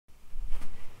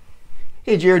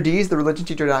Hey JRDs,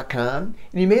 thereligionteacher.com,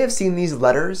 and you may have seen these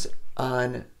letters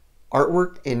on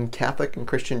artwork in Catholic and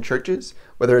Christian churches,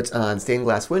 whether it's on stained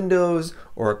glass windows,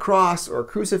 or a cross, or a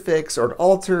crucifix, or an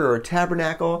altar, or a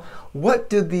tabernacle.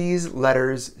 What do these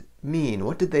letters mean?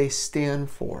 What do they stand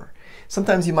for?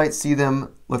 Sometimes you might see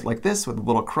them look like this with a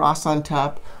little cross on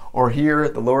top, or here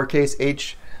the lowercase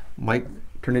h might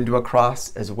turn into a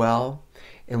cross as well.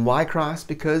 And why cross?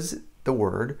 Because the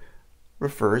word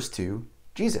refers to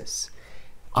Jesus.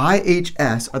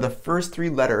 IHS are the first three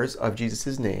letters of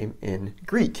Jesus' name in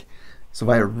Greek. So if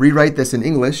I rewrite this in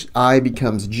English, I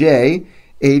becomes J,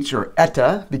 H or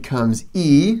eta becomes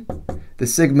E, the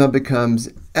sigma becomes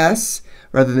S,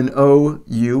 rather than O,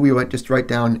 U, we went just write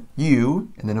down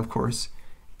U, and then of course,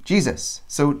 Jesus.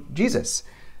 So Jesus.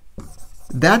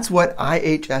 That's what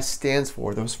IHS stands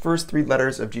for, those first three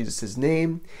letters of Jesus'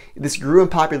 name. This grew in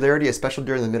popularity, especially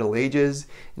during the Middle Ages.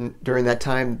 And during that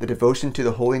time, the devotion to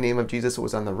the holy name of Jesus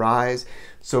was on the rise.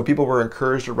 So people were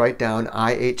encouraged to write down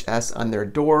IHS on their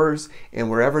doors and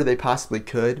wherever they possibly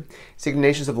could. St.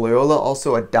 Ignatius of Loyola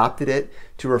also adopted it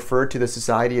to refer to the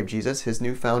Society of Jesus, his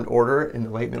newfound order in the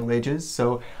late Middle Ages.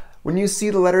 So when you see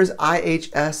the letters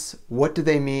IHS, what do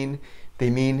they mean? They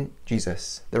mean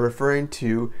Jesus. They're referring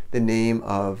to the name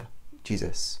of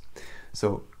Jesus.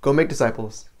 So go make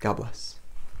disciples. God bless.